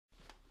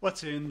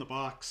What's in the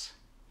box?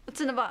 What's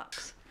in the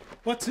box?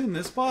 What's in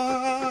this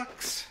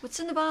box? What's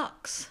in the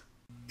box?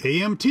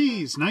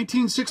 AMT's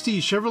 1960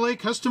 Chevrolet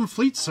Custom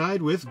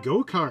Fleetside with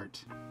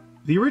go-kart.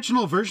 The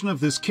original version of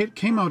this kit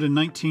came out in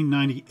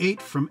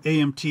 1998 from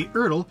AMT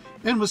Ertl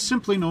and was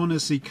simply known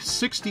as the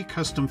 60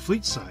 Custom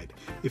Fleetside.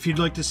 If you'd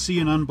like to see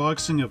an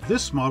unboxing of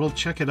this model,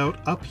 check it out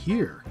up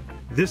here.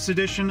 This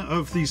edition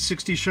of the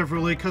 60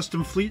 Chevrolet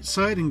Custom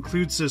Fleetside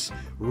includes this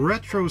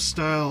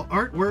retro-style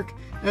artwork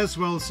as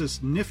well as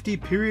this nifty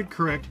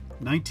period-correct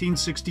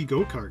 1960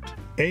 go-kart.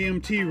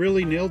 AMT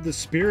really nailed the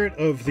spirit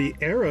of the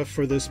era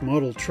for this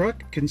model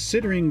truck,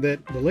 considering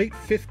that the late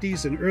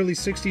 50s and early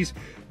 60s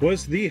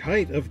was the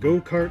height of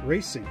go-kart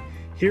racing.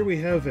 Here we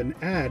have an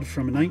ad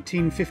from a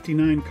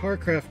 1959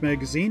 Carcraft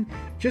magazine,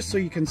 just so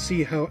you can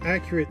see how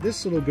accurate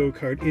this little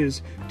go-kart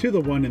is to the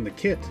one in the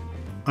kit.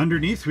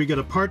 Underneath we get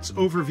a parts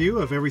overview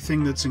of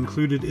everything that's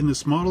included in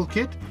this model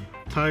kit: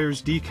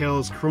 tires,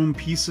 decals, chrome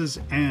pieces,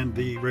 and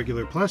the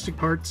regular plastic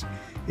parts.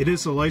 It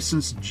is a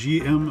licensed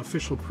GM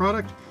official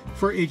product.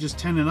 For ages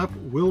 10 and up,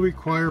 will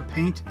require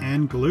paint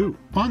and glue.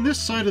 On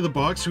this side of the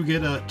box we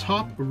get a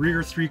top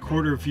rear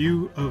 3/4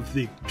 view of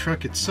the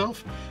truck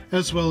itself,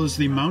 as well as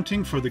the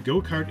mounting for the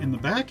go-kart in the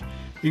back.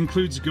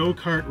 Includes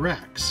go-kart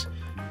racks.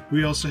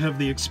 We also have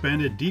the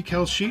expanded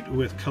decal sheet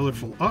with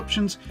colorful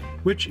options,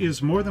 which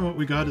is more than what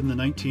we got in the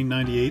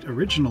 1998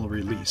 original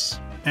release.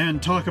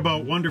 And talk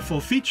about wonderful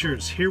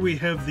features. Here we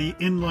have the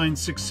inline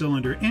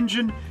 6-cylinder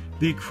engine,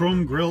 the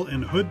chrome grille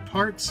and hood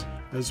parts,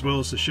 as well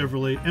as the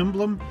Chevrolet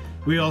emblem.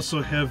 We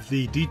also have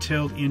the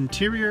detailed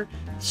interior,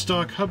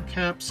 stock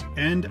hubcaps,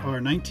 and our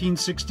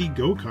 1960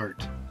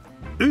 go-kart.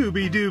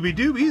 Ooby dooby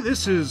dooby,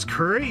 this is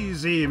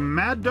Crazy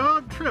Mad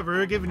Dog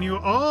Trevor giving you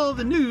all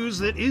the news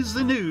that is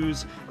the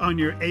news on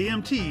your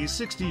AMT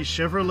 60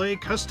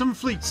 Chevrolet Custom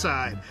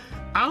Fleetside.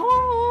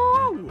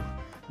 Ow!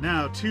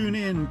 Now tune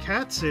in,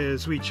 cats,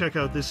 as we check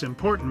out this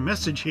important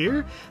message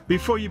here.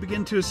 Before you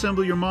begin to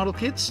assemble your model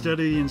kit,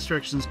 study the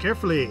instructions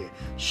carefully.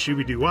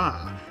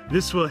 Shooby-doo-wah.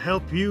 This will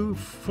help you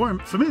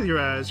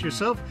familiarize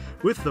yourself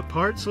with the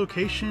part's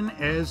location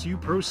as you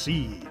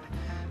proceed.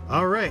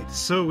 Alright,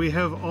 so we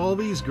have all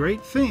these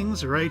great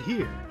things right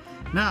here.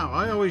 Now,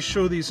 I always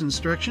show these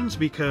instructions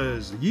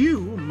because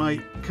you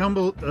might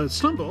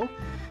stumble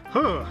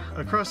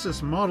across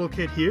this model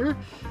kit here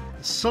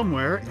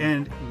somewhere,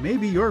 and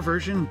maybe your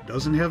version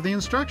doesn't have the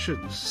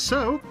instructions.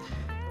 So,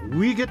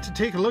 we get to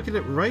take a look at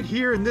it right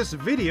here in this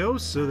video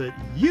so that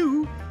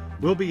you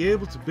will be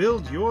able to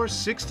build your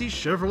 60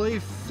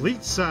 Chevrolet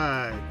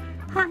Fleetside.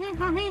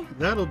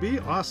 That'll be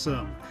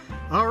awesome.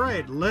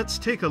 Alright, let's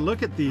take a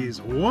look at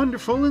these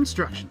wonderful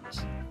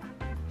instructions.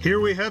 Here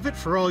we have it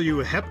for all you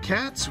hep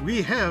cats.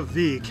 We have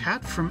the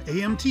cat from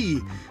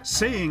AMT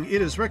saying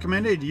it is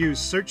recommended you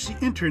search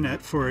the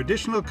internet for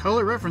additional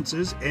color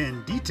references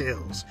and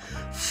details.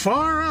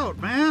 Far out,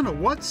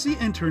 man! What's the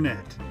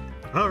internet?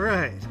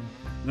 Alright.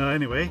 Now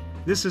anyway,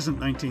 this isn't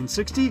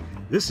 1960,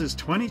 this is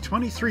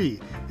 2023.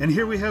 And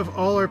here we have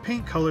all our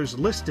paint colors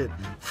listed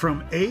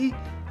from A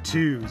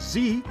to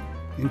Z,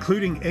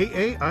 including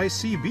AA,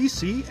 IC,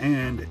 BC,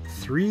 and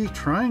 3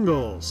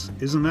 triangles.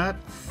 Isn't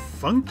that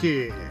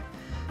funky?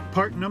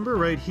 Part number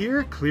right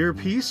here, clear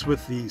piece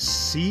with the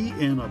C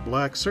in a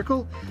black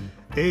circle.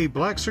 A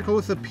black circle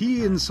with a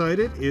P inside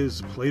it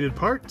is plated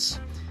parts.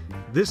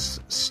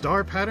 This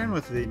star pattern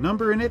with the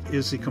number in it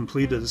is the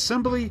completed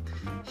assembly.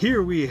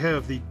 Here we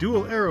have the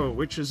dual arrow,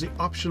 which is the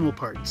optional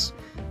parts.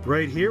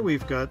 Right here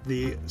we've got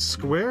the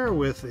square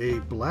with a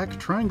black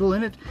triangle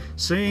in it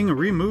saying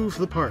remove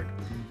the part.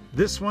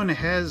 This one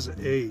has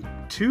a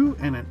 2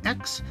 and an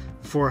X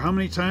for how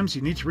many times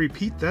you need to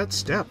repeat that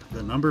step.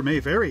 The number may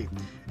vary.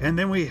 And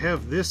then we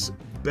have this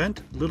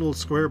bent little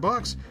square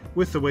box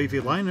with the wavy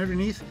line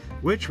underneath,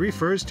 which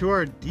refers to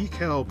our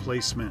decal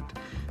placement.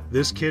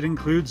 This kit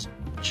includes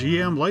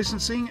GM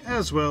licensing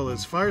as well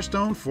as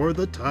Firestone for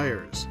the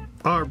tires.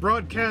 Our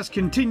broadcast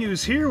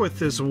continues here with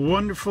this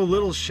wonderful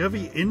little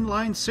Chevy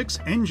inline 6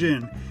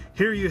 engine.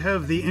 Here you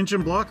have the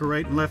engine block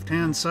right and left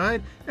hand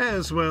side,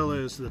 as well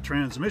as the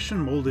transmission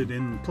molded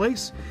in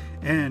place.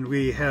 And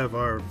we have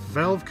our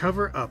valve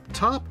cover up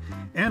top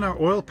and our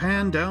oil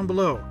pan down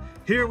below.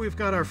 Here we've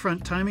got our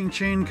front timing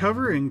chain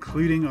cover,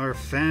 including our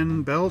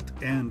fan belt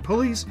and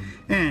pulleys.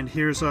 And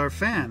here's our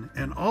fan.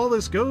 And all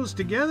this goes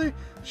together,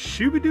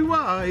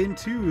 shooby-doo-wah,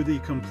 into the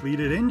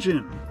completed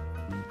engine.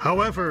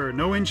 However,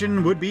 no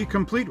engine would be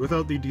complete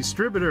without the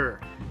distributor,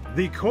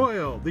 the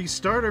coil, the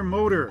starter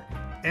motor,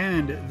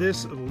 and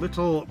this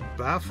little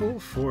baffle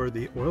for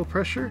the oil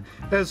pressure,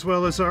 as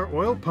well as our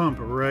oil pump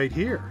right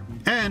here.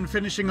 And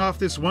finishing off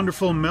this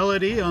wonderful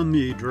melody on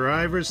the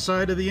driver's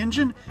side of the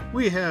engine,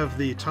 we have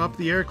the top of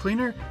the air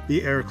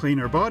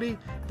cleaner body,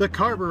 the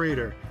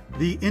carburetor,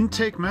 the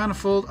intake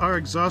manifold, our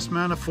exhaust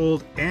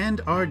manifold,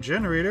 and our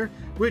generator,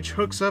 which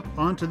hooks up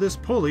onto this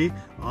pulley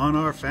on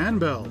our fan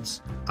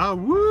belts.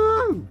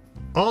 Ah-woo!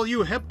 All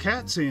you hep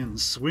cats and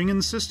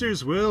swingin'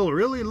 sisters will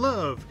really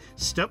love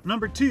step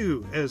number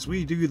 2 as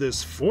we do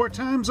this 4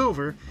 times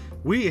over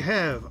we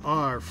have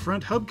our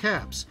front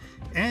hubcaps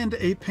and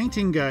a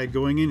painting guide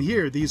going in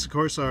here. These, of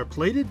course, are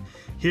plated.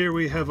 Here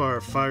we have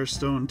our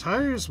Firestone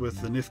tires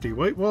with the nifty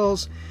white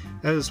walls,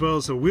 as well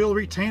as a wheel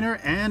retainer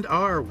and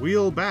our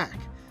wheel back.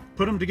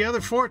 Put them together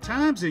 4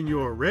 times and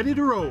you're ready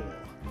to roll.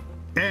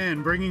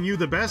 And bringing you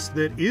the best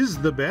that is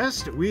the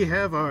best, we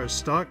have our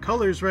stock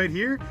colors right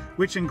here,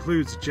 which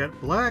includes jet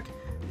black,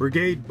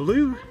 brigade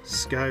blue,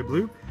 sky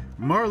blue,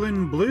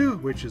 marlin blue,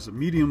 which is a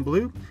medium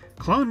blue,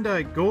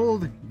 Klondike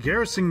gold,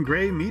 garrison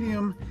gray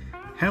medium,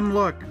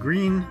 hemlock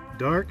green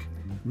dark,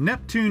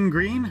 Neptune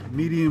green,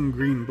 medium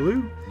green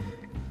blue,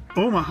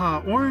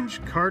 Omaha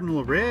orange,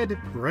 cardinal red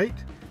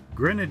bright,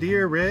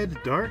 grenadier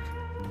red dark,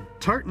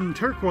 tartan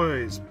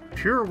turquoise,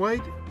 pure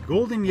white,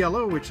 golden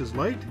yellow, which is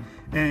light,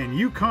 and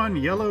Yukon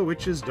yellow,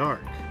 which is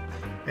dark.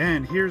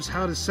 And here's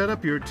how to set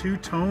up your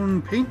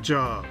 2-tone paint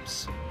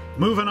jobs.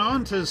 Moving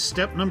on to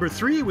step number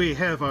 3, we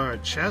have our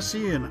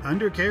chassis and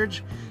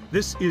undercarriage.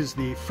 This is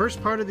the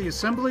first part of the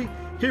assembly.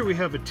 Here we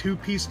have a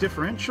 2-piece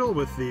differential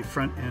with the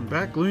front and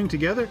back gluing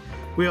together.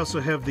 We also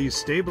have these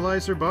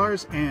stabilizer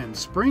bars and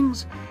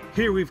springs.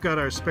 Here we've got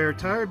our spare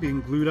tire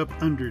being glued up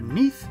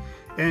underneath,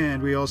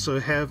 and we also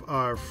have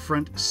our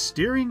front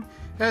steering,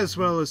 as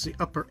well as the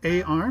upper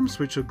A arms,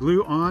 which will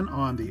glue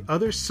on the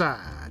other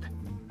side.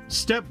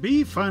 Step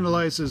B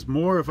finalizes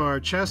more of our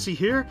chassis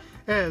here,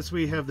 as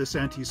we have this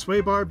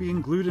anti-sway bar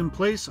being glued in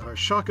place, our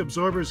shock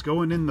absorbers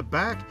going in the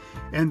back,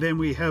 and then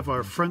we have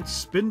our front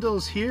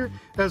spindles here,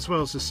 as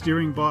well as the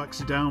steering box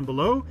down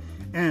below.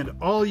 And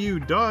all you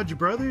Dodge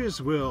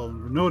brothers will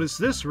notice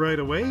this right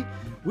away.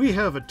 We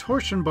have a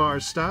torsion bar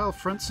style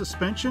front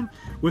suspension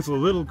with a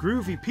little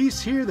groovy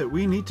piece here that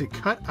we need to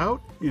cut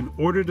out in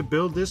order to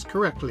build this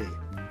correctly.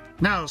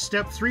 Now,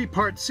 step 3,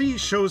 part C,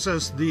 shows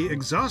us the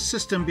exhaust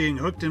system being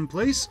hooked in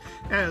place,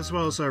 as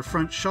well as our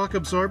front shock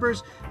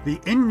absorbers, the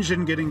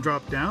engine getting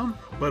dropped down.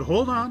 But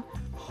hold on,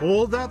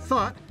 hold that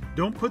thought.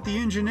 Don't put the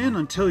engine in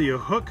until you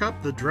hook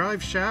up the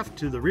drive shaft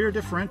to the rear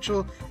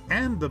differential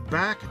and the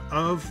back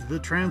of the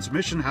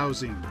transmission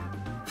housing.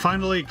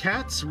 Finally,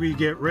 cats, we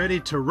get ready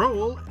to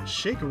roll,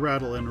 shake,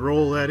 rattle, and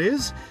roll that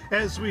is,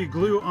 as we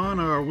glue on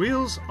our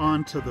wheels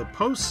onto the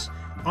posts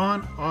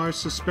on our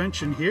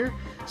suspension here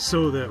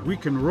so that we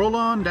can roll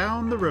on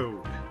down the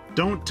road.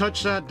 Don't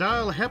touch that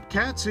dial,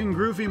 hepcats and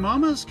groovy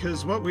mamas,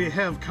 because what we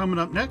have coming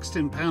up next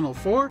in panel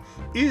 4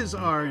 is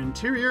our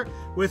interior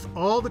with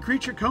all the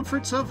creature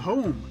comforts of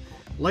home,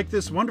 like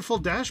this wonderful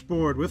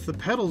dashboard with the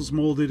pedals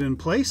molded in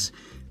place.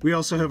 We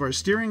also have our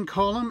steering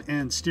column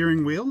and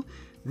steering wheel.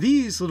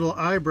 These little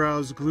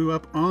eyebrows glue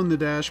up on the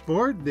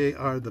dashboard. They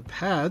are the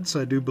pads,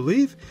 I do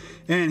believe.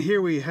 And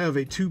here we have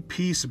a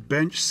 2-piece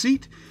bench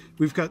seat.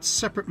 We've got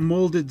separate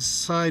molded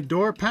side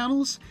door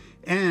panels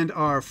and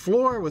our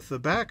floor with the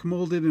back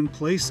molded in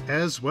place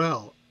as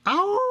well.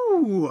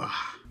 Ow!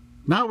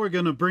 Now we're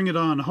going to bring it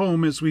on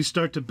home as we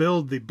start to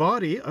build the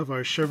body of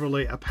our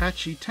Chevrolet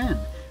Apache C10,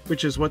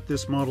 which is what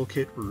this model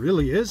kit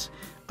really is,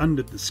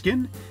 under the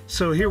skin.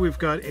 So here we've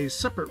got a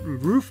separate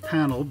roof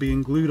panel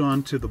being glued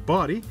onto the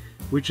body,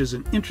 which is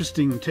an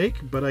interesting take,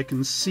 but I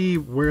can see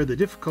where the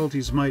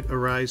difficulties might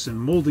arise in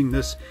molding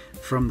this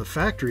from the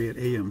factory at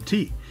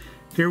AMT.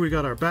 Here we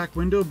got our back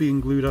window being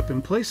glued up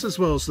in place, as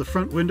well as the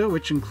front window,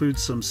 which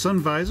includes some sun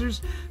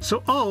visors.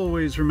 So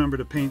always remember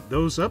to paint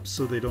those up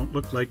so they don't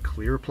look like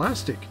clear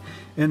plastic.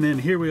 And then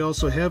here we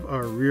also have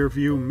our rear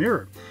view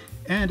mirror.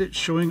 And it's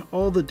showing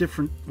all the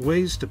different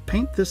ways to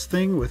paint this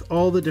thing with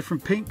all the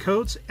different paint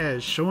coats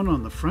as shown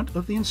on the front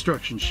of the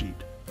instruction sheet.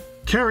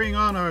 Carrying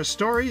on our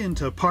story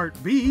into part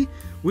B,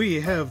 we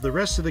have the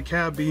rest of the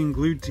cab being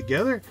glued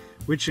together,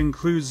 which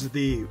includes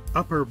the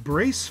upper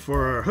brace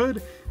for our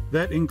hood.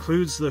 That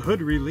includes the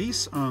hood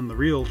release on the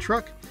real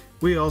truck.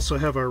 We also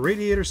have our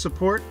radiator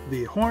support,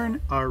 the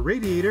horn, our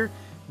radiator.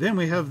 Then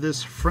we have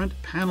this front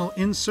panel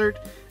insert,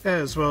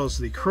 as well as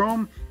the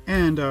chrome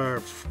and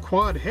our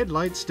quad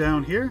headlights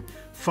down here.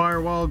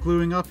 Firewall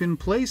gluing up in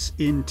place,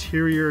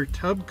 interior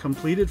tub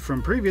completed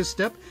from previous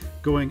step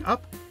going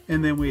up,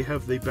 and then we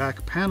have the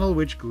back panel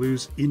which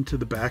glues into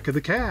the back of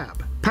the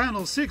cab.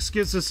 Panel 6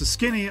 gives us a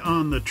skinny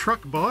on the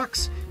truck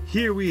box.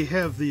 Here we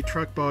have the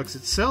truck box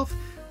itself,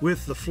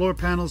 with the floor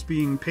panels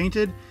being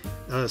painted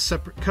a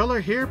separate color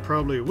here,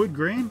 probably wood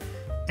grain,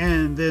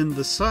 and then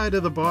the side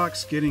of the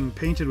box getting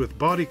painted with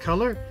body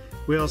color.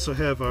 We also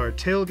have our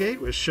tailgate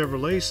with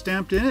Chevrolet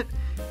stamped in it.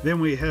 Then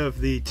we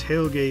have the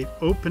tailgate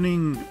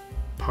opening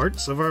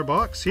parts of our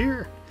box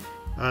here.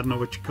 I don't know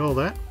what you call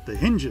that, the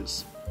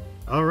hinges.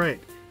 Alright,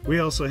 we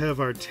also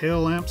have our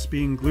tail lamps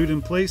being glued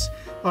in place,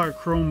 our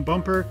chrome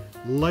bumper,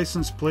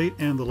 license plate,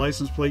 and the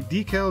license plate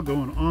decal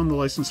going on the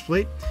license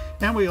plate.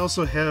 And we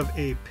also have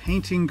a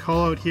painting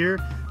call out here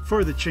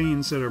for the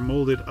chains that are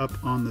molded up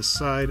on the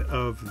side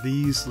of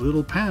these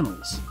little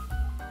panels.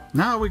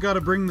 Now we got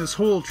to bring this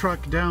whole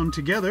truck down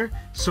together.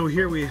 So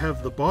here we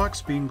have the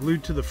box being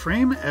glued to the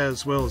frame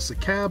as well as the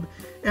cab,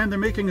 and they're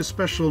making a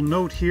special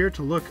note here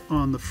to look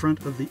on the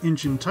front of the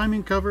engine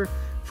timing cover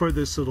for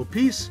this little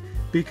piece,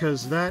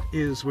 because that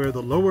is where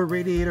the lower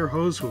radiator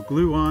hose will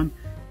glue on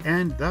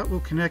and that will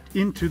connect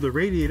into the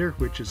radiator,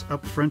 which is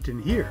up front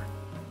in here.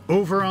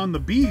 Over on the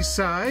B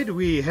side,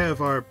 we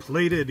have our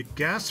plated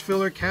gas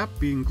filler cap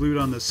being glued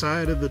on the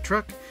side of the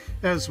truck,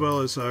 as well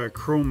as our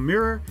chrome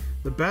mirror.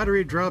 The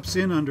battery drops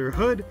in under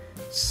hood,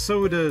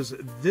 so does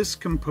this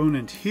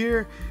component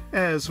here,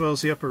 as well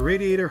as the upper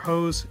radiator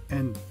hose,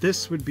 and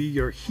this would be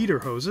your heater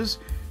hoses.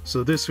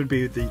 So this would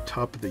be the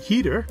top of the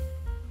heater.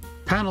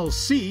 Panel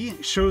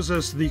C shows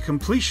us the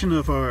completion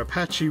of our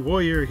Apache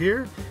Warrior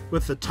here,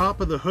 with the top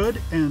of the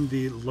hood and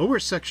the lower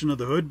section of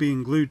the hood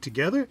being glued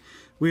together.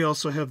 We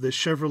also have the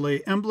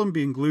Chevrolet emblem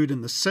being glued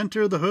in the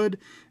center of the hood,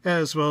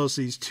 as well as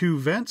these two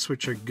vents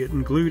which are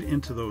getting glued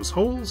into those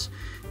holes.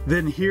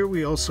 Then here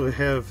we also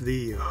have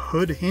the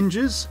hood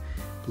hinges,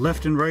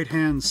 left and right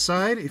hand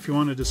side if you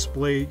want to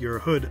display your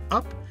hood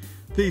up,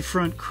 the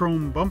front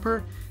chrome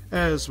bumper,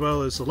 as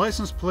well as the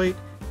license plate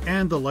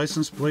and the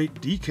license plate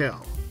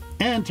decal.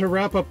 And to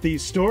wrap up the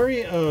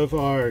story of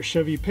our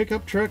Chevy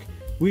pickup truck,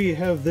 we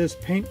have this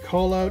paint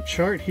call out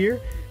chart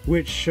here,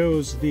 which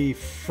shows the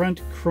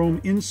front chrome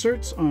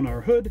inserts on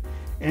our hood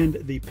and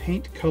the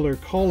paint color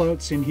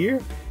callouts in here.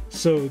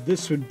 So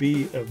this would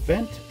be a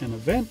vent and a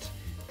vent,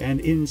 and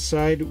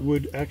inside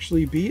would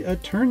actually be a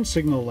turn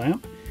signal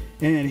lamp.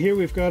 And here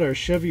we've got our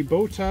Chevy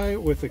bow tie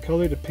with the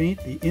color to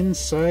paint the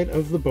inside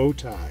of the bow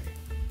tie.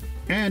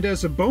 And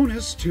as a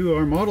bonus to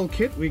our model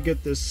kit, we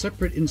get this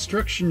separate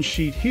instruction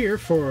sheet here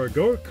for our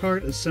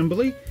go-kart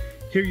assembly.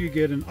 Here you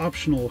get an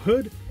optional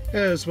hood,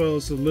 as well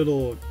as a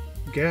little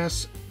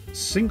gas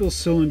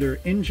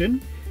single-cylinder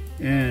engine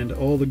and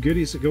all the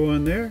goodies that go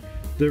on there.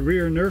 The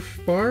rear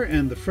Nerf bar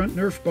and the front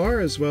Nerf bar,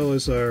 as well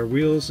as our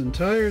wheels and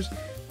tires,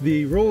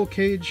 the roll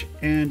cage,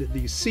 and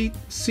the seat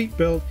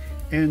belt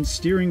and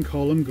steering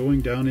column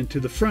going down into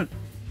the front.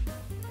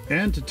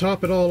 And to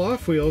top it all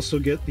off, we also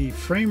get the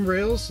frame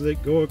rails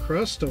that go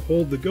across to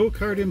hold the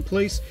go-kart in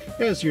place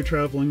as you're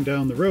traveling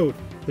down the road.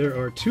 There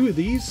are two of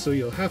these, so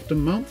you'll have to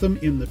mount them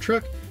in the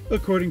truck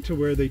according to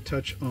where they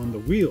touch on the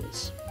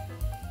wheels.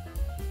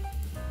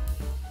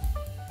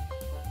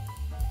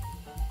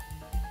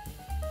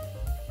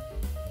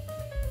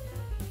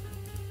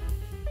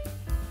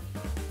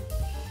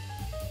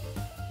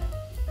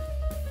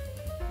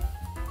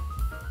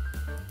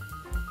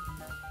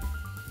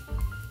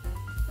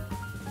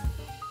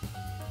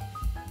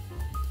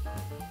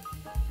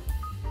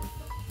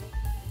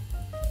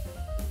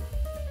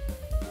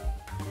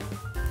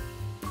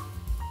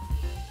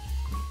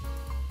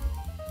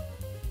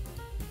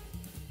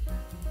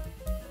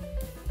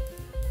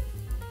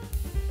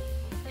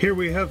 Here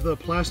we have the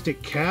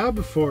plastic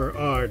cab for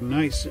our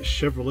nice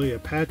Chevrolet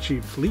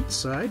Apache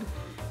Fleetside,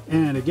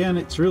 and again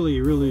it's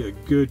really a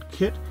good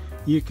kit.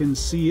 You can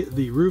see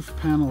the roof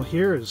panel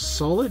here is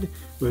solid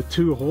with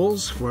two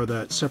holes for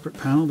that separate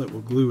panel that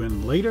we'll glue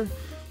in later.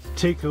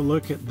 Take a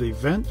look at the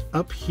vent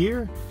up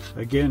here,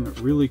 again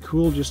really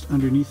cool just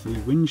underneath the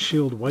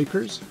windshield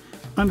wipers.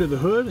 Under the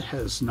hood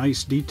has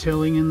nice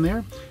detailing in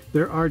there.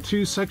 There are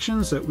two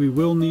sections that we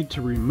will need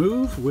to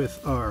remove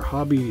with our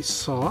Hobbies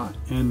saw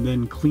and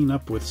then clean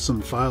up with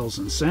some files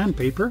and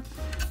sandpaper.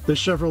 The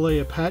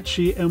Chevrolet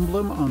Apache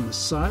emblem on the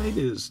side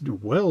is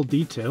well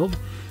detailed,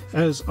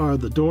 as are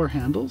the door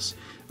handles.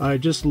 I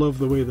just love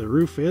the way the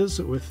roof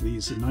is with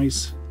these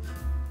nice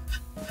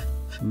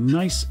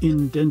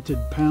indented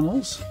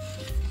panels.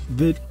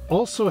 That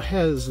also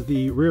has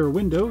the rear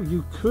window.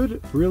 You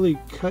could really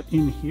cut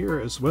in here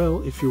as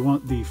well if you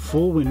want the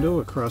full window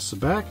across the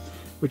back,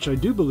 which I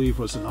do believe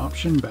was an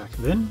option back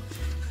then.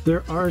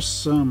 There are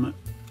some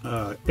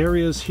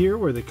areas here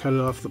where they cut it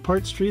off the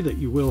parts tree that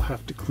you will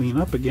have to clean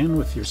up again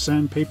with your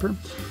sandpaper.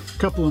 A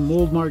couple of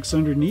mold marks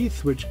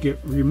underneath which get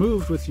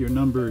removed with your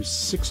number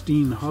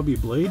 16 hobby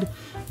blade.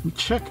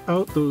 Check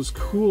out those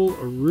cool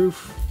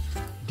roof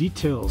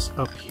details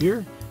up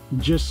here,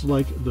 just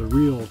like the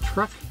real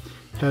truck.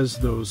 Has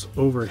those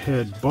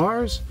overhead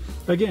bars.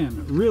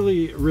 Again,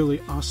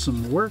 really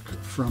awesome work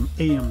from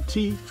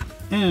AMT,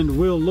 and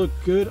will look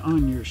good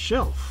on your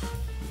shelf.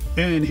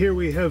 And here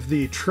we have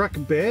the truck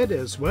bed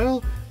as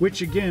well,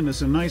 which again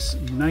is a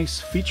nice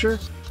feature.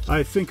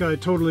 I think I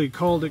totally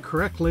called it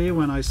correctly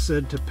when I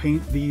said to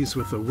paint these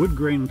with a wood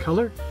grain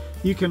color.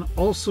 You can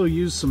also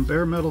use some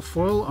bare metal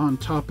foil on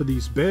top of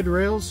these bed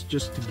rails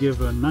just to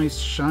give a nice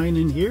shine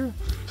in here.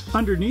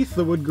 Underneath,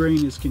 the wood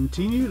grain is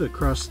continued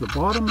across the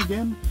bottom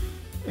again.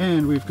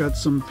 And we've got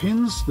some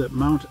pins that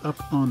mount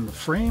up on the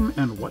frame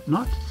and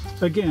whatnot.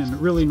 Again,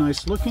 really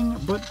nice looking,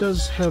 but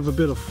does have a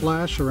bit of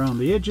flash around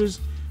the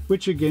edges,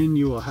 which again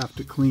you will have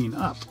to clean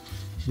up.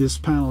 This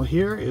panel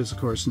here is of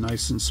course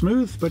nice and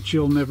smooth, but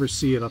you'll never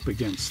see it up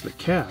against the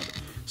cab.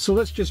 So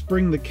let's just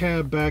bring the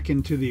cab back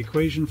into the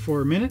equation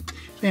for a minute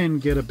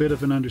and get a bit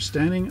of an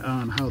understanding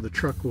on how the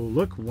truck will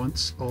look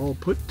once all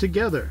put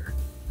together.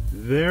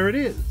 There it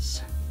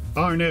is.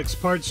 Our next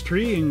parts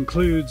tree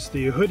includes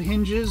the hood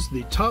hinges,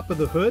 the top of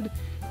the hood,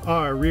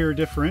 our rear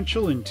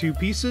differential in two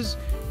pieces,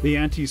 the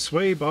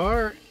anti-sway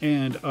bar,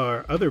 and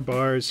our other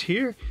bars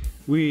here.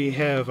 We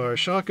have our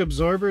shock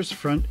absorbers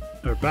front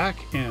or back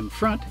and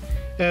front,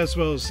 as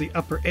well as the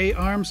upper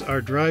A-arms, our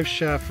drive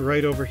shaft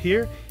right over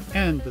here,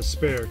 and the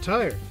spare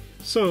tire.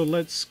 So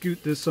let's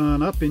scoot this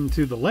on up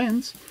into the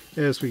lens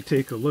as we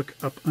take a look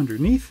up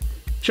underneath.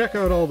 Check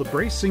out all the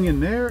bracing in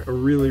there,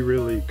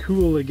 really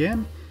cool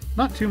again.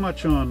 Not too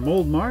much on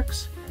mold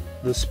marks.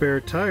 The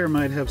spare tire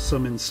might have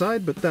some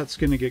inside, but that's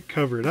going to get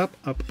covered up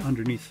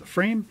underneath the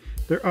frame.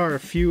 There are a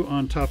few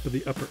on top of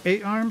the upper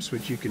A-arms,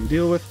 which you can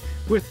deal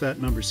with that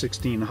number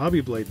 16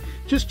 hobby blade.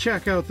 Just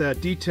check out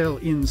that detail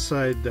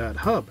inside that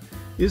hub.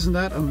 Isn't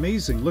that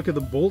amazing? Look at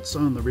the bolts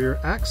on the rear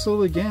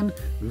axle again.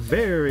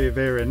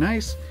 Very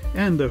nice.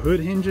 And the hood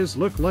hinges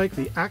look like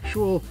the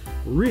actual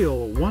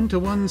real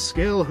 1-to-1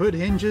 scale hood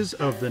hinges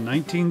of the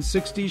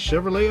 1960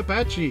 Chevrolet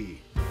Apache.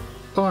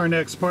 Our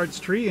next parts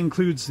tree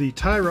includes the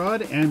tie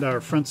rod and our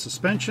front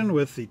suspension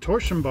with the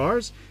torsion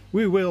bars.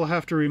 We will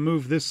have to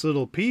remove this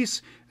little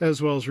piece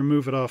as well as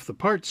remove it off the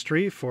parts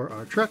tree for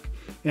our truck.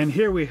 And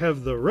here we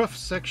have the rough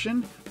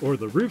section, or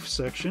the roof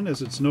section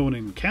as it's known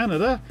in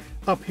Canada,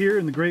 up here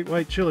in the Great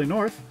White Chilly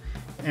North.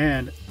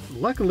 And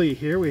luckily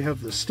here we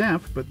have the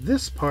stamp, but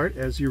this part,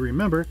 as you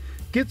remember,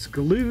 gets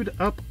glued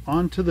up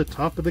onto the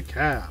top of the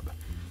cab.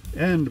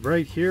 And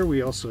right here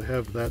we also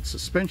have that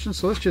suspension,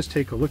 so let's just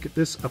take a look at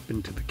this up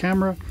into the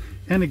camera.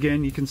 And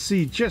again, you can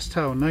see just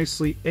how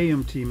nicely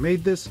AMT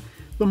made this.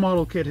 The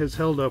model kit has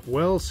held up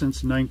well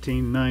since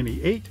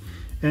 1998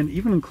 and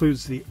even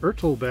includes the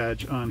Ertl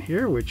badge on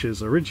here, which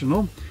is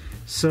original.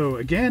 So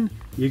again,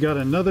 you got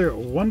another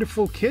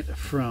wonderful kit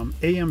from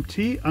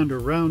AMT under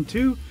round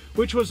 2,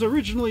 which was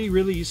originally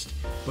released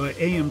by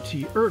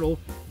AMT Ertl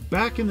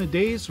back in the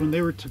days when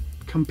they were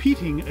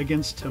competing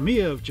against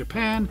Tamiya of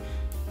Japan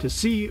to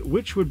see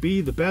which would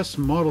be the best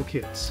model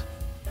kits.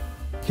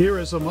 Here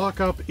as a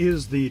mock-up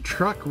is the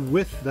truck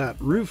with that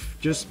roof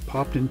just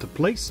popped into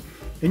place,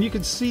 and you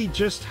can see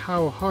just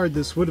how hard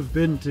this would have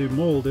been to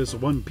mold as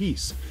one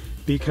piece,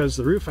 because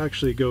the roof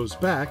actually goes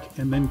back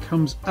and then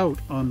comes out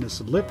on this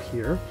lip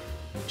here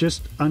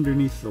just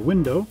underneath the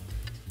window,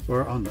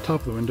 or on the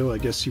top of the window I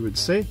guess you would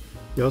say.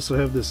 You also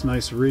have this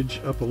nice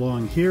ridge up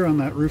along here on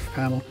that roof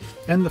panel,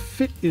 and the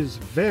fit is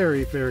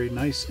very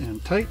nice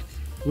and tight.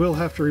 We'll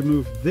have to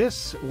remove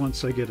this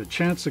once I get a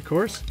chance, of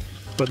course,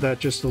 but that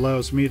just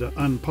allows me to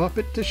unpop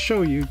it to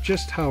show you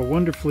just how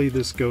wonderfully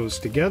this goes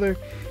together,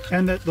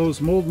 and that those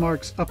mold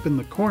marks up in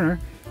the corner,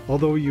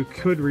 although you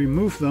could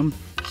remove them,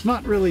 it's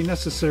not really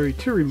necessary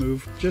to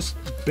remove, just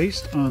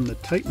based on the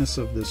tightness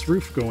of this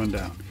roof going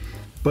down.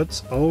 But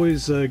it's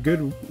always a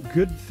good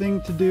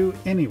thing to do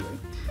anyway.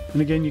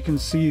 And again, you can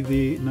see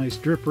the nice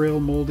drip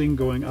rail molding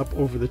going up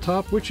over the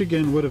top, which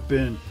again would have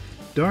been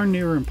darn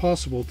near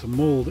impossible to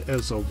mold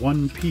as a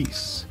one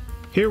piece.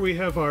 Here we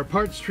have our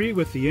parts tree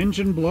with the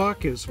engine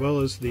block as well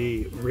as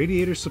the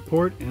radiator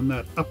support and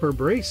that upper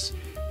brace,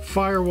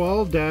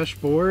 firewall,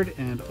 dashboard,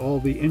 and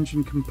all the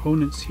engine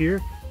components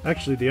here,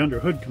 actually the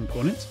underhood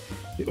components,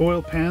 the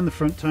oil pan, the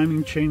front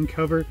timing chain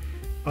cover,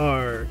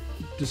 our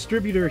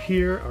distributor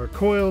here, our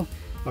coil,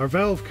 our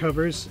valve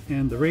covers,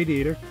 and the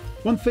radiator.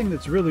 One thing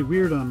that's really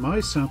weird on my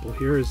sample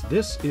here is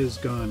this is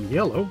gone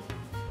yellow,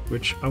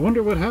 which I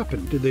wonder what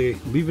happened. Did they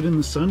leave it in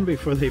the sun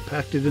before they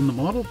packed it in the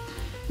model?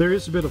 There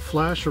is a bit of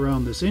flash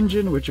around this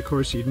engine, which of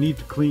course you'd need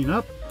to clean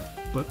up,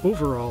 but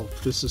overall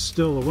this is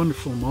still a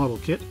wonderful model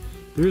kit.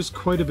 There is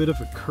quite a bit of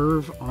a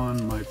curve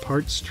on my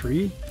parts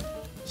tree,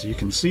 as you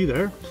can see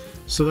there.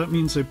 So that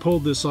means I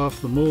pulled this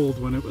off the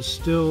mold when it was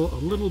still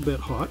a little bit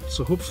hot,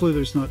 so hopefully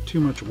there's not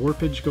too much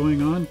warpage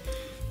going on.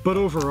 But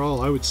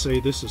overall I would say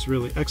this is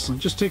really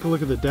excellent. Just take a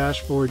look at the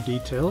dashboard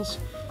details.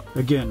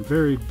 Again,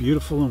 very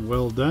beautiful and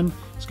well done.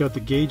 It's got the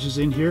gauges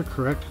in here,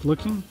 correct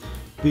looking.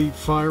 The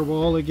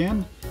firewall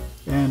again,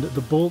 and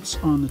the bolts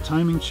on the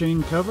timing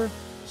chain cover,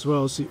 as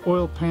well as the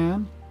oil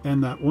pan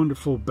and that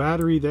wonderful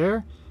battery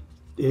there.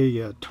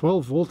 A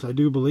 12 volt, I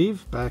do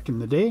believe, back in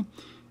the day.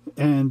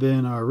 And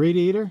then our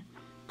radiator.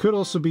 Could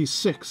also be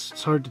 6,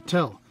 it's hard to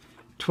tell.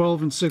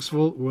 12 and 6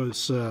 volt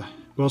was,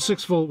 well,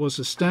 6 volt was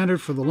the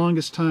standard for the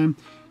longest time.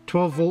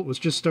 12 volt was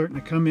just starting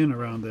to come in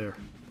around there.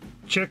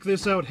 Check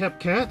this out,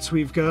 Hepcats.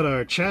 We've got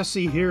our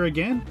chassis here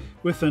again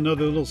with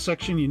another little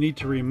section you need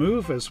to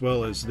remove, as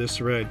well as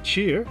this red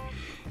cheer.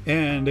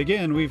 And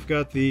again, we've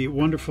got the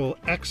wonderful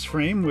X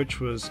frame, which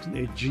was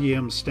a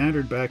GM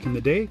standard back in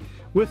the day,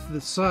 with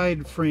the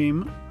side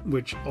frame,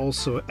 which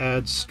also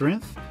adds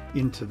strength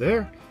into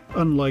there,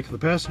 unlike the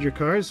passenger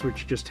cars,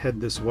 which just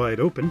had this wide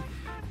open.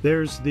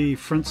 There's the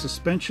front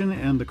suspension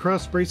and the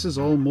cross braces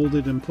all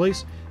molded in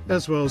place,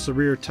 as well as the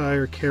rear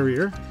tire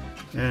carrier.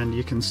 And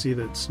you can see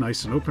that it's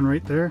nice and open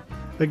right there.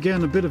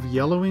 Again, a bit of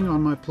yellowing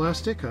on my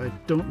plastic. I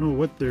don't know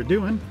what they're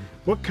doing,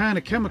 what kind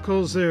of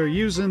chemicals they're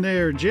using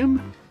there,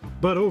 Jim.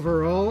 But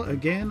overall,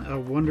 again, a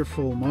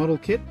wonderful model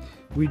kit.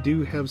 We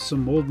do have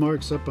some mold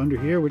marks up under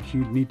here, which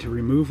you need to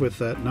remove with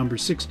that number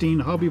 16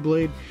 hobby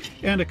blade,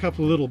 and a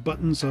couple of little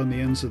buttons on the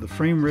ends of the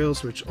frame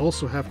rails, which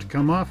also have to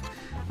come off.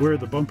 Where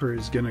the bumper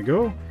is going to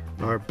go,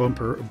 our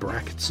bumper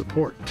bracket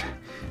support.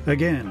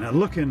 Again,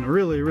 looking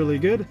really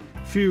good.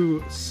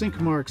 Few sink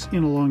marks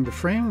in along the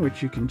frame,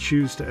 which you can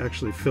choose to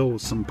actually fill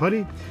with some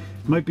putty.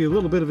 Might be a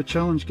little bit of a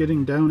challenge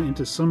getting down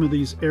into some of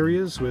these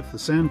areas with the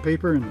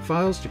sandpaper and the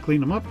files to clean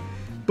them up,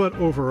 but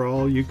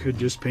overall you could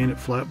just paint it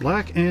flat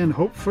black and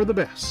hope for the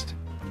best.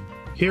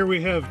 Here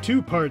we have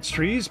two parts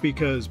trees,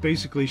 because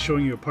basically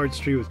showing you a parts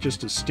tree with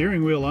just a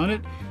steering wheel on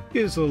it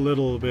is a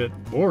little bit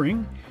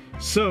boring.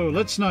 So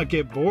let's not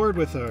get bored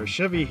with our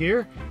Chevy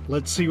here.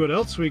 Let's see what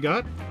else we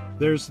got.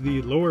 There's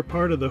the lower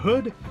part of the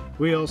hood.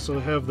 We also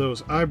have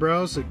those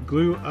eyebrows that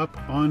glue up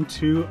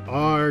onto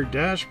our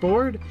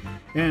dashboard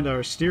and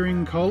our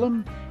steering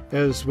column,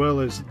 as well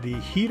as the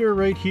heater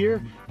right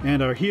here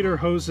and our heater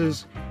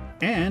hoses,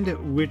 and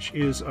which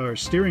is our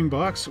steering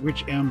box,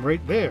 which am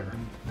right there.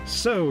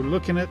 So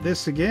looking at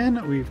this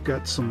again, we've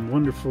got some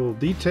wonderful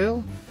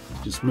detail.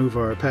 Just move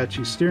our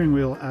Apache steering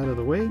wheel out of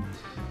the way.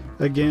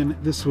 Again,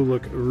 this will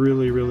look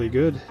really, really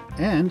good.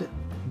 And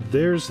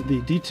there's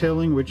the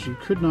detailing, which you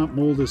could not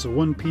mold as a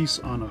one piece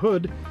on a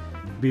hood.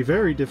 It'd be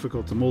very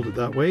difficult to mold it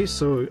that way,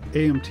 so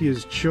AMT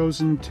has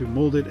chosen to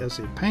mold it as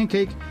a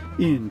pancake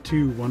in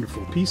two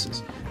wonderful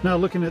pieces. Now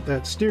looking at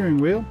that steering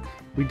wheel,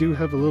 we do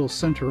have a little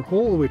center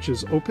hole which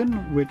is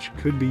open, which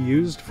could be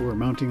used for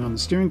mounting on the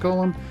steering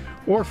column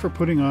or for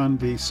putting on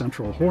the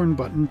central horn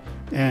button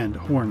and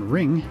horn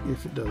ring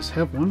if it does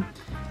have one.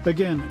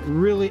 Again,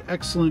 really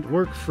excellent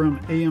work from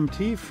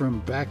AMT from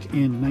back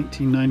in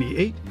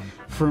 1998,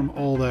 from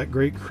all that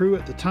great crew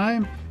at the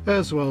time,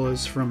 as well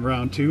as from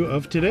round two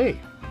of today.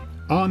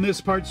 On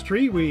this parts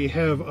tree we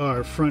have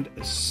our front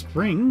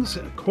springs,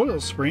 coil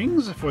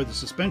springs for the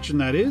suspension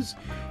that is,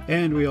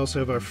 and we also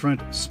have our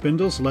front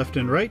spindles left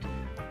and right,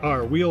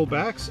 our wheel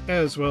backs,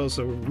 as well as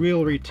the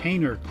wheel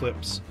retainer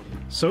clips.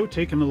 So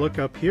taking a look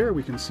up here,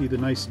 we can see the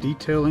nice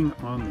detailing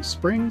on the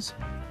springs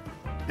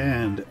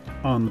and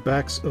on the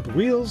backs of the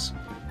wheels.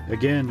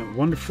 Again,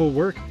 wonderful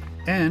work,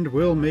 and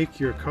will make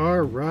your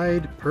car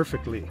ride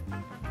perfectly.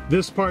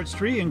 This parts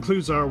tree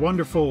includes our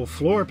wonderful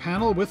floor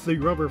panel with the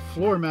rubber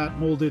floor mat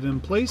molded in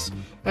place,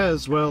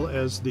 as well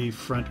as the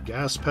front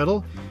gas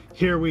pedal.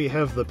 Here we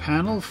have the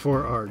panel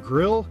for our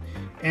grille,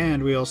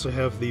 and we also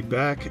have the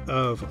back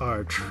of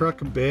our truck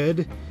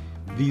bed.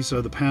 These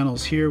are the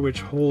panels here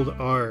which hold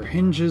our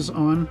hinges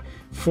on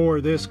for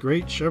this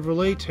great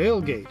Chevrolet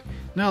tailgate.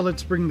 Now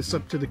let's bring this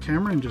up to the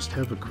camera and just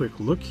have a quick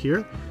look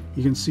here.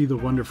 You can see the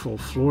wonderful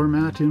floor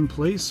mat in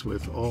place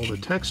with all the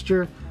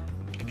texture.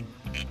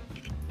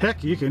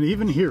 Heck, you can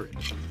even hear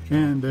it.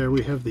 And there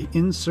we have the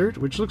insert,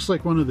 which looks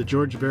like one of the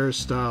George Barris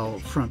style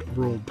front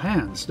rolled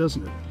pans,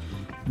 doesn't it?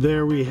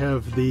 There we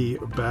have the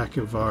back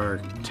of our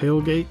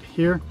tailgate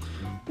here,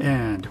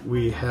 and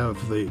we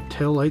have the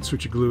tail lights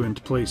which glue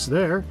into place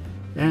there,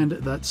 and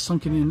that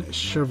sunken in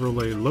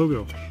Chevrolet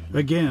logo.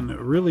 Again,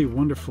 really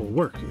wonderful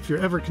work. If you're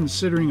ever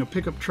considering a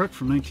pickup truck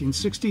from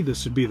 1960,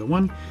 this would be the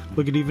one.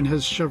 Look, it even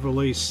has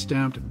Chevrolet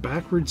stamped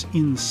backwards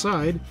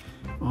inside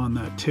on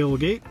that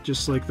tailgate,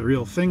 just like the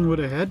real thing would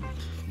have had.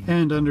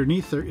 And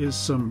underneath there is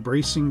some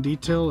bracing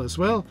detail as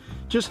well,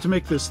 just to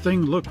make this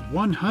thing look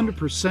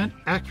 100%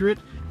 accurate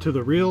to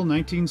the real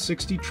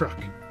 1960 truck.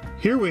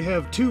 Here we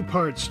have two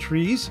parts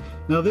trees.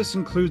 Now this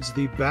includes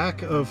the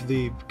back of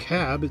the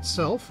cab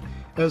itself,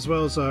 as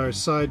well as our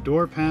side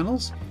door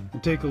panels.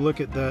 And take a look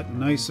at that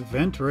nice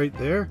vent right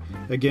there,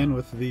 again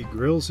with the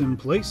grills in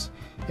place.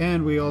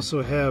 And we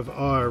also have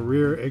our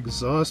rear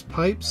exhaust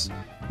pipes,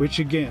 which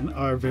again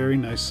are very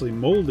nicely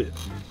molded.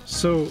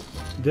 So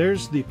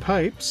there's the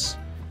pipes.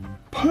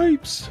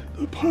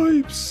 The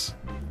pipes!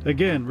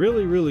 Again,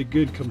 really, really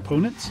good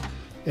components.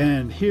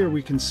 And here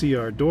we can see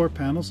our door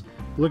panels.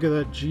 Look at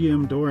that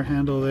GM door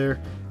handle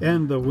there,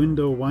 and the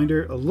window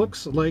winder. It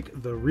looks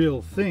like the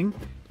real thing.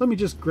 Let me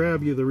just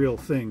grab you the real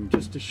thing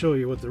just to show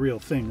you what the real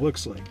thing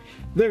looks like.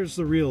 There's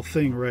the real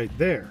thing right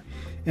there.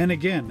 And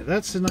again,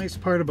 that's the nice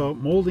part about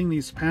molding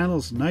these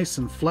panels nice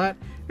and flat,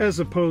 as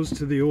opposed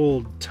to the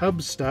old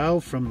tub style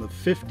from the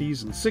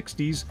 50s and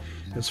 60s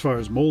as far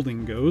as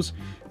molding goes.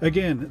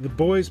 Again, the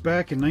boys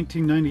back in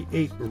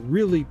 1998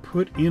 really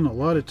put in a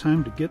lot of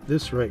time to get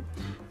this right.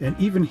 And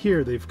even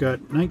here they've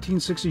got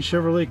 1960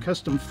 Chevrolet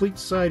Custom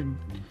Fleetside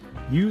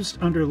used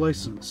under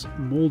license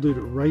molded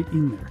right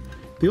in there.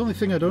 The only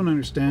thing I don't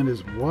understand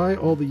is why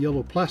all the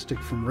yellow plastic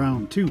from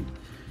round two.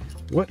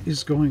 What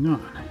is going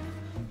on?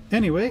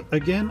 Anyway,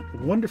 again,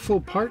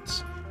 wonderful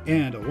parts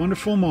and a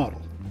wonderful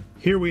model.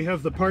 Here we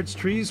have the parts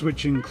trees,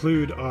 which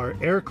include our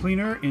air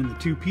cleaner in the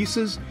two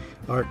pieces,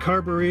 our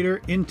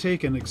carburetor,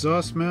 intake and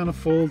exhaust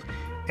manifold,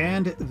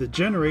 and the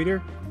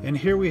generator. And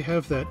here we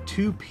have that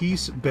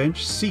two-piece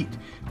bench seat.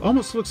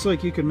 Almost looks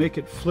like you can make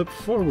it flip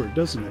forward,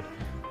 doesn't it?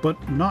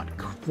 But not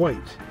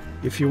quite.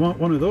 If you want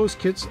one of those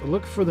kits,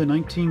 look for the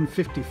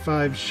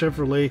 1955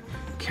 Chevrolet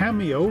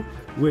Cameo,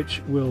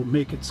 which will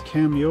make its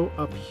cameo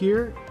up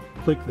here.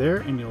 Click there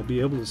and you'll be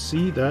able to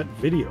see that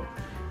video.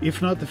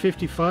 If not the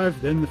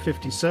 55, then the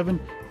 57.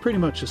 Pretty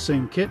much the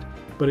same kit,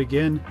 but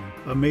again,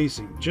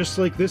 amazing. Just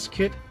like this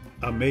kit,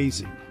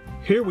 amazing.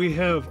 Here we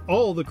have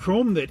all the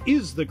chrome that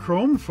is the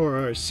chrome for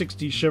our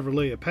 60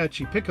 Chevrolet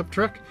Apache pickup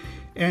truck.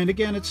 And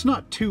again, it's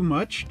not too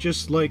much,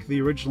 just like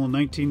the original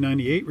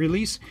 1998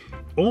 release.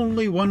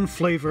 Only one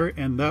flavor,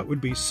 and that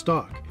would be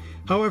stock.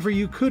 However,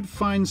 you could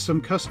find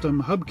some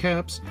custom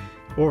hubcaps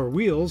or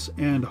wheels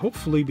and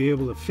hopefully be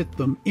able to fit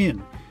them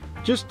in.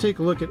 Just take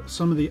a look at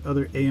some of the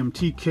other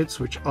AMT kits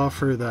which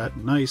offer that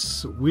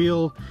nice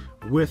wheel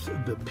with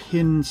the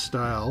pin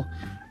style,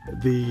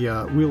 the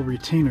wheel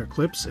retainer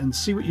clips, and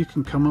see what you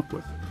can come up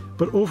with.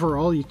 But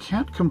overall, you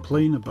can't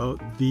complain about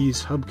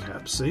these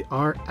hubcaps. They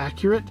are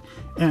accurate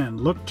and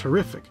look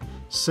terrific.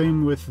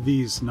 Same with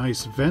these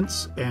nice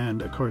vents,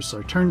 and of course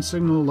our turn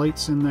signal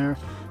lights in there.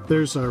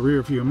 There's our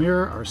rear view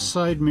mirror, our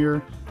side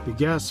mirror, the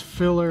gas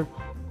filler,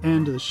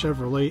 and the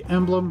Chevrolet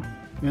emblem.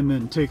 And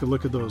then take a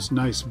look at those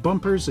nice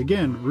bumpers.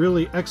 Again,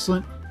 really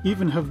excellent.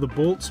 Even have the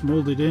bolts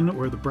molded in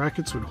where the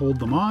brackets would hold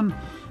them on.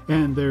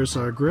 And there's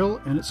our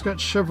grille, and it's got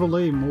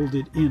Chevrolet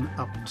molded in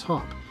up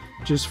top,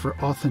 just for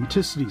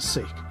authenticity's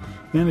sake.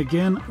 And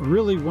again,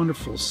 really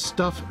wonderful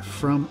stuff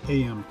from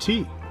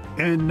AMT.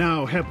 And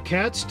now,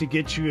 hubcats, to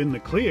get you in the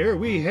clear,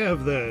 we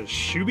have the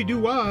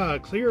Shooby-Doo-Wah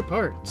clear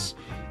parts.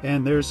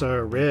 And there's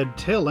our red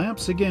tail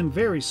lamps, again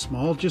very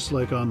small, just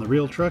like on the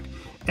real truck,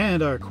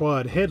 and our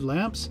quad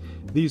headlamps.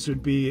 These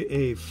would be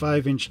a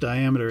 5-inch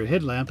diameter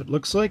headlamp, it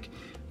looks like.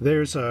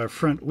 There's our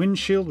front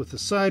windshield with the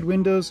side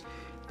windows,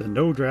 the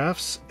no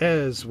drafts,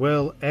 as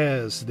well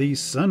as the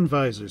sun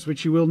visors,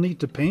 which you will need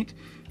to paint,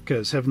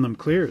 because having them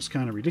clear is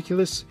kind of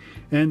ridiculous.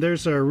 And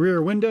there's our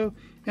rear window,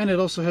 and it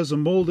also has a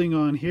molding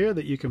on here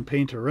that you can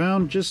paint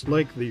around, just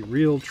like the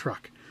real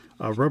truck.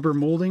 A rubber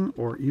molding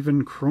or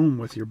even chrome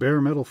with your bare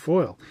metal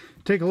foil.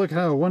 Take a look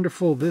how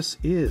wonderful this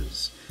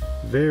is.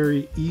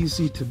 Very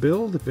easy to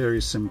build, very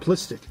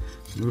simplistic.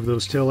 Move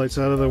those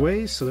taillights out of the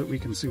way so that we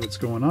can see what's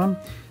going on.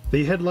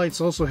 The headlights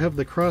also have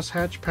the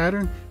crosshatch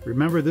pattern.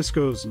 Remember, this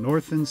goes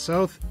north and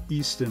south,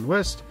 east and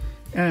west,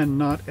 and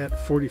not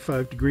at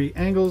 45-degree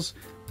angles,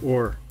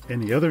 or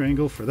any other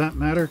angle for that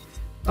matter.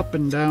 Up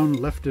and down,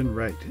 left and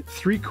right.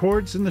 3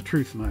 chords in the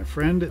truth, my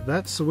friend.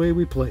 That's the way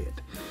we play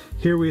it.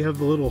 Here we have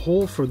the little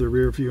hole for the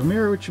rear view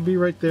mirror, which would be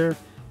right there.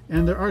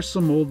 And there are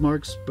some mold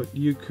marks, but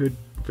you could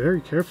very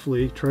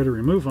carefully try to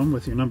remove them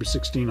with your number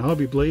 16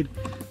 hobby blade.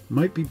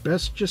 Might be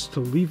best just to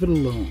leave it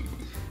alone.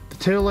 The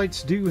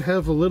taillights do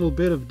have a little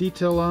bit of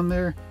detail on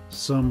there.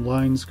 Some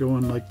lines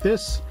going like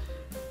this,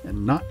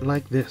 and not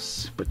like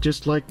this, but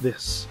just like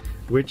this,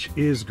 which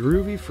is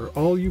groovy for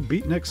all you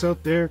beatniks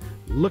out there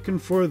looking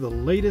for the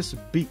latest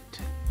beat.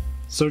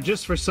 So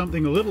just for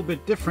something a little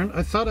bit different,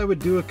 I thought I would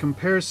do a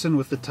comparison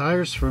with the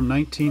tires from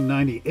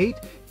 1998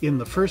 in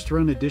the first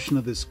run edition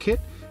of this kit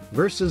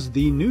versus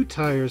the new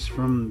tires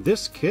from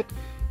this kit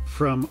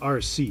from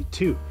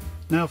RC2.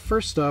 Now,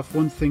 first off,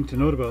 one thing to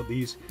note about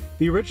these,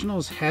 the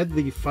originals had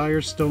the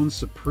Firestone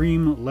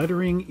Supreme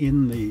lettering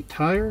in the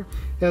tire,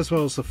 as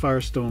well as the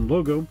Firestone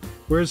logo,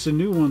 whereas the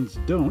new ones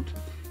don't.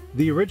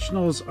 The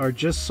originals are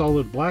just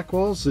solid black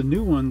walls. The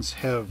new ones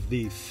have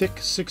the thick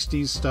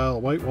 60s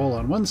style white wall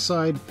on one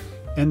side,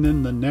 and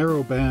then the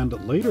narrow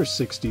band later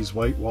 60s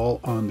white wall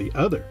on the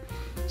other.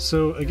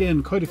 So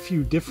again, quite a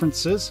few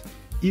differences.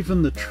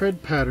 Even the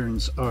tread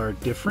patterns are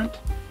different.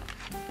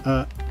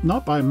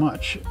 Not by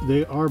much.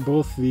 They are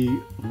both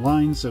the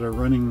lines that are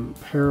running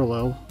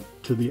parallel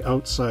to the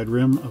outside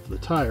rim of the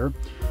tire,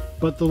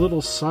 but the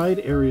little side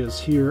areas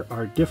here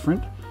are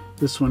different.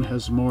 This one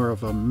has more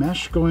of a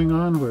mesh going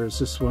on, whereas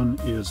this one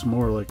is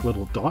more like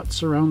little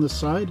dots around the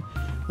side.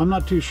 I'm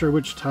not too sure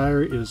which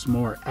tire is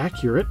more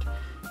accurate,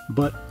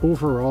 but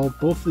overall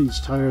both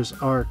these tires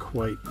are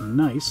quite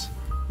nice.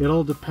 It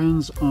all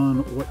depends on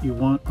what you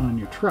want on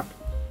your truck.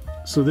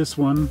 So this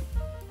one,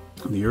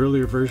 the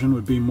earlier version,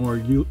 would be more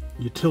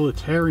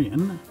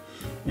utilitarian,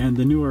 and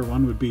the newer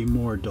one would be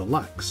more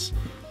deluxe.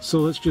 So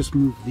let's just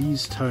move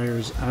these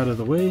tires out of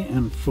the way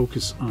and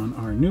focus on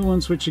our new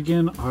ones, which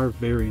again are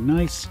very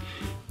nice.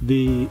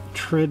 The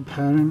tread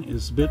pattern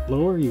is a bit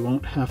lower. You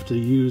won't have to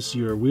use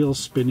your wheel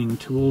spinning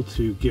tool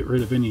to get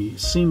rid of any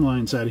seam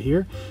lines out of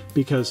here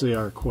because they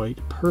are quite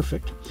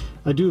perfect.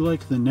 I do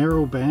like the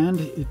narrow band.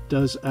 It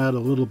does add a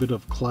little bit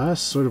of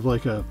class, sort of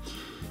like a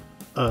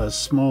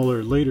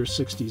smaller later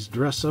 60s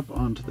dress up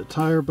onto the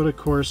tire, but of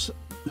course,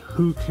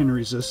 who can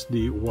resist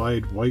the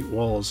wide white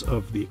walls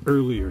of the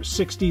earlier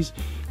 60s,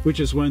 which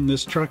is when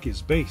this truck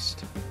is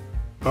based.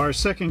 Our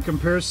second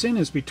comparison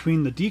is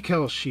between the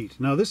decal sheet.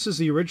 Now this is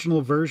the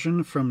original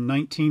version from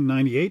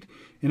 1998,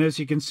 and as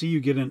you can see, you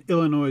get an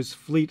Illinois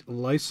Fleet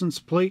license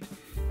plate,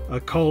 a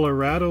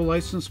Colorado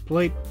license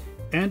plate,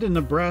 and a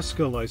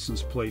Nebraska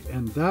license plate,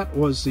 and that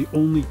was the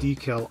only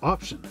decal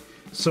option.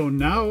 So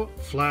now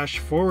flash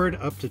forward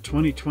up to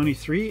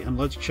 2023 and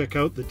let's check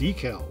out the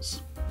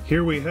decals.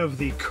 Here we have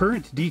the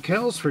current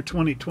decals for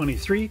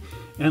 2023,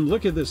 and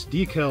look at this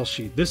decal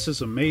sheet. This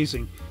is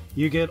amazing.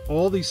 You get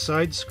all these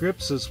side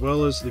scripts as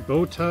well as the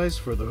bow ties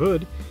for the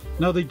hood.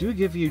 Now they do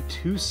give you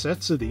 2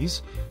 sets of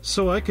these,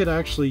 so I could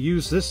actually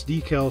use this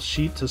decal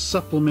sheet to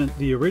supplement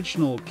the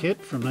original kit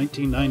from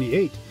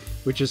 1998,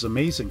 which is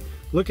amazing.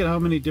 Look at how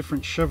many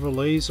different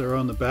Chevrolets are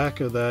on the back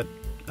of that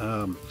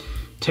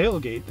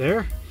tailgate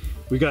there.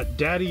 We got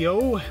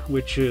Daddy-O,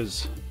 which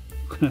is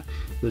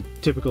the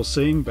typical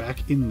saying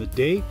back in the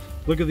day.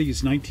 Look at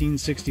these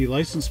 1960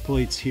 license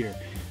plates here.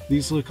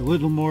 These look a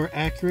little more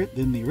accurate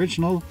than the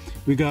original.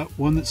 We got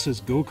one that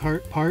says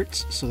go-kart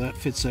parts, so that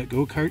fits that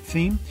go-kart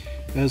theme,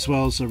 as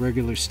well as a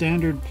regular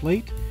standard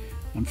plate.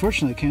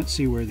 Unfortunately, I can't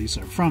see where these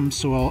are from,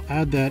 so I'll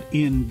add that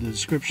in the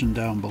description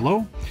down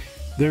below.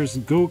 There's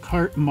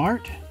Go-Kart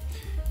Mart,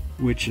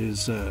 which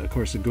is, of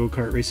course, a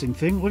go-kart racing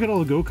thing. Look at all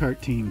the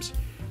go-kart teams.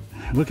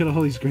 Look at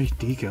all these great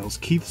decals.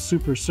 Keith's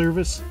Super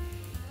Service.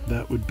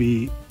 That would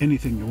be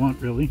anything you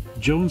want, really.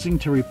 Jonesing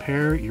to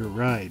repair your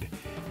ride.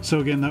 So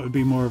again, that would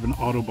be more of an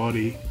auto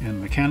body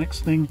and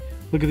mechanics thing.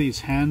 Look at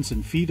these hands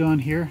and feet on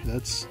here.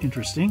 That's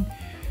interesting.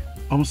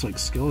 Almost like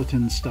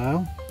skeleton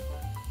style.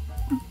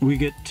 We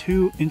get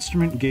 2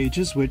 instrument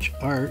gauges, which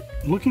are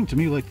looking to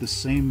me like the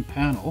same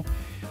panel.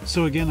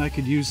 So again, I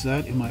could use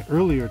that in my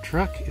earlier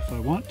truck if I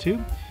want to.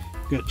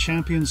 We've got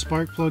Champion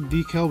spark plug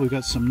decal. We've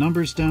got some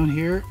numbers down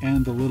here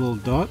and the little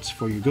dots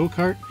for your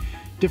go-kart.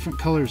 Different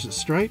colors of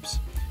stripes.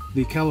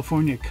 The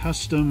California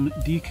custom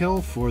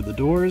decal for the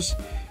doors.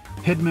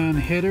 Headman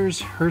headers,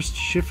 Hurst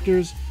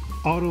shifters,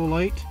 auto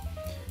light.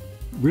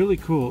 Really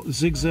cool.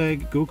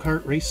 Zigzag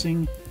go-kart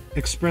racing.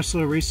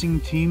 Espresso racing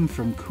team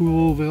from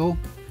Coolville.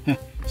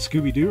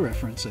 Scooby-Doo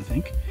reference, I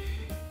think.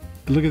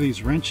 Look at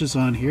these wrenches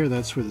on here.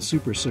 That's for the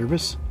Super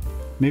Service.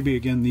 Maybe,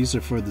 again, these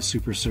are for the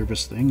Super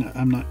Service thing.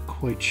 I'm not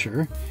quite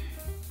sure.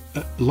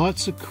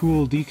 Lots of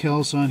cool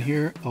decals on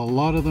here. A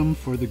lot of them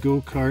for the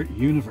go-kart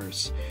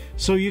universe.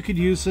 So you could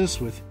use this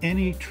with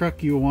any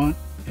truck you want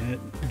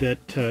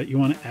that you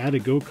want to add a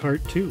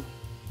go-kart to.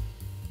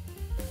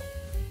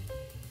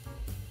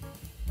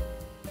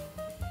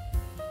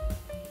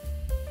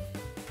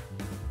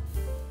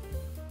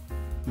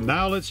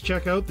 Now let's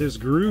check out this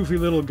groovy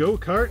little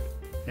go-kart,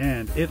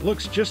 and it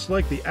looks just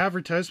like the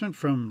advertisement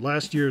from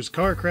last year's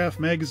Carcraft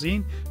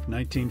magazine,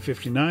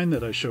 1959,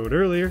 that I showed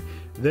earlier.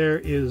 There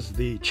is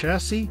the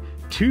chassis,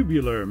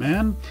 tubular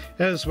man,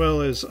 as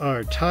well as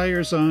our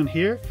tires on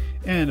here,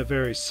 and a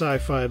very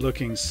sci-fi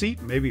looking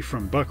seat, maybe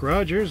from Buck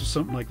Rogers or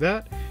something like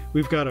that.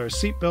 We've got our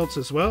seat belts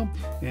as well,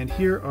 and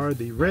here are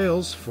the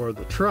rails for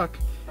the truck.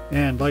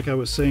 And like I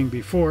was saying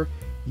before,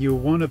 you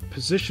want to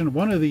position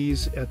one of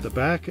these at the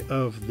back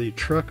of the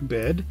truck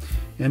bed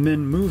and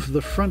then move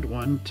the front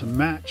one to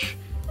match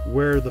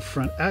where the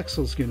front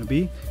axle is going to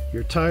be.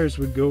 Your tires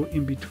would go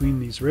in between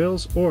these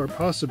rails or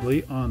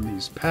possibly on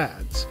these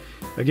pads.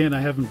 Again,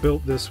 I haven't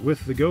built this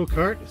with the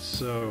go-kart,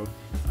 so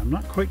I'm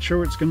not quite sure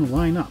where it's going to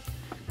line up.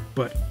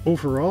 But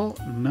overall,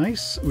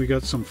 nice. We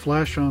got some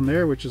flash on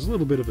there, which is a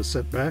little bit of a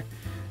setback,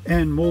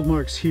 and mold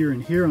marks here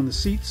and here on the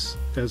seats,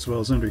 as well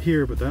as under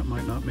here, but that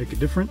might not make a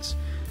difference.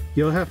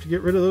 You'll have to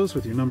get rid of those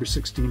with your number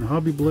 16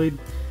 hobby blade.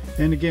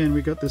 And again,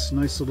 we got this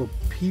nice little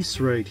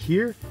piece right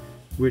here,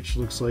 which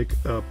looks like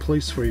a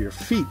place for your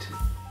feet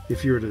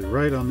if you were to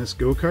ride on this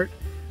go-kart.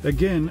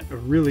 Again,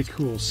 really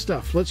cool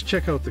stuff. Let's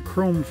check out the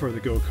chrome for the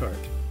go-kart.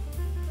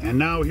 And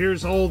now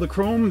here's all the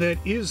chrome that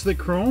is the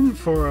chrome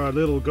for our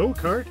little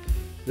go-kart.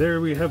 There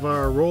we have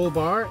our roll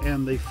bar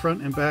and the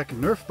front and back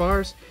Nerf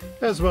bars,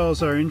 as well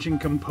as our engine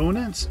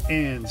components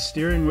and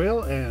steering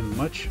wheel and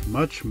much,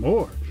 much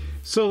more.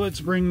 So let's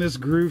bring this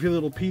groovy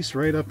little piece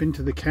right up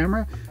into the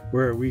camera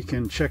where we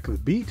can check the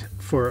beat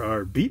for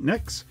our beat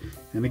necks.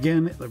 And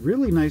again,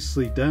 really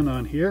nicely done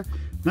on here.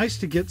 Nice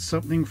to get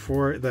something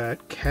for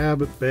that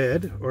cab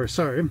bed, or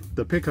sorry,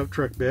 the pickup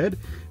truck bed,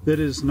 that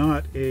is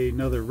not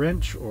another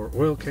wrench or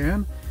oil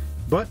can,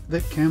 but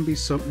that can be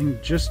something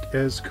just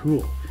as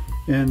cool.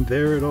 And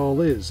there it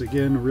all is.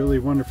 Again, really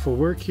wonderful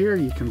work here.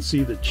 You can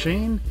see the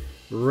chain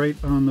right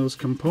on those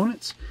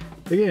components.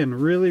 Again,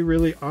 really,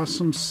 really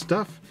awesome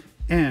stuff.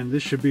 And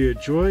this should be a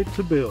joy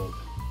to build.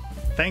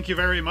 Thank you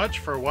very much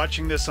for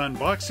watching this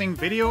unboxing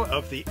video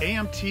of the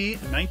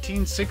AMT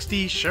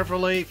 1960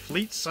 Chevrolet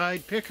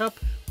Fleetside Pickup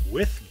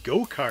with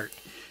go-kart.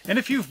 And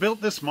if you've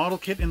built this model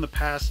kit in the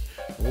past,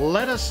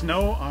 let us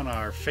know on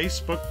our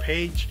Facebook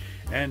page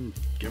and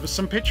give us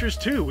some pictures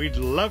too. We'd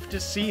love to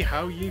see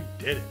how you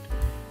did it.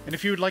 And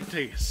if you would like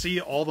to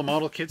see all the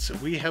model kits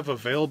that we have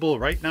available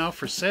right now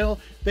for sale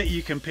that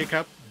you can pick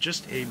up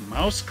just a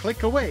mouse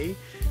click away,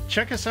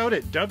 check us out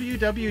at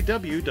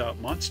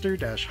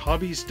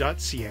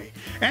www.monster-hobbies.ca.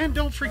 And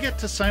don't forget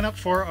to sign up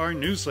for our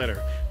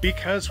newsletter,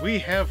 because we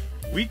have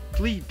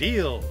weekly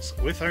deals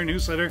with our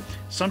newsletter,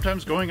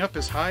 sometimes going up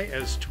as high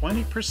as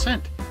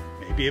 20%,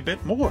 maybe a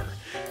bit more.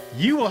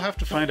 You will have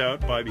to find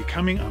out by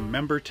becoming a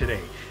member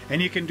today.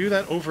 And you can do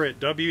that over at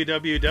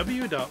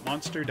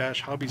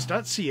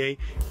www.monster-hobbies.ca.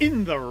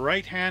 In the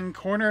right-hand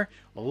corner,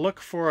 look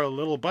for a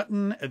little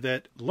button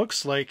that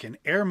looks like an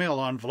airmail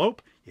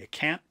envelope. You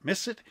can't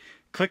miss it.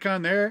 Click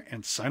on there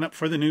and sign up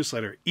for the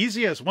newsletter.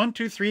 Easy as 1,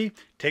 2, 3.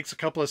 Takes a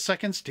couple of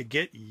seconds to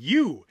get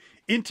you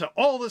into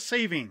all the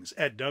savings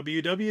at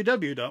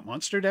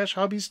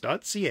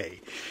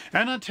www.monster-hobbies.ca.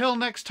 And until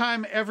next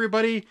time,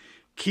 everybody,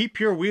 keep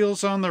your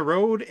wheels on the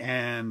road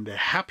and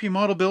happy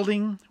model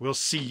building. We'll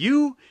see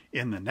you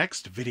in the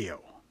next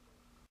video.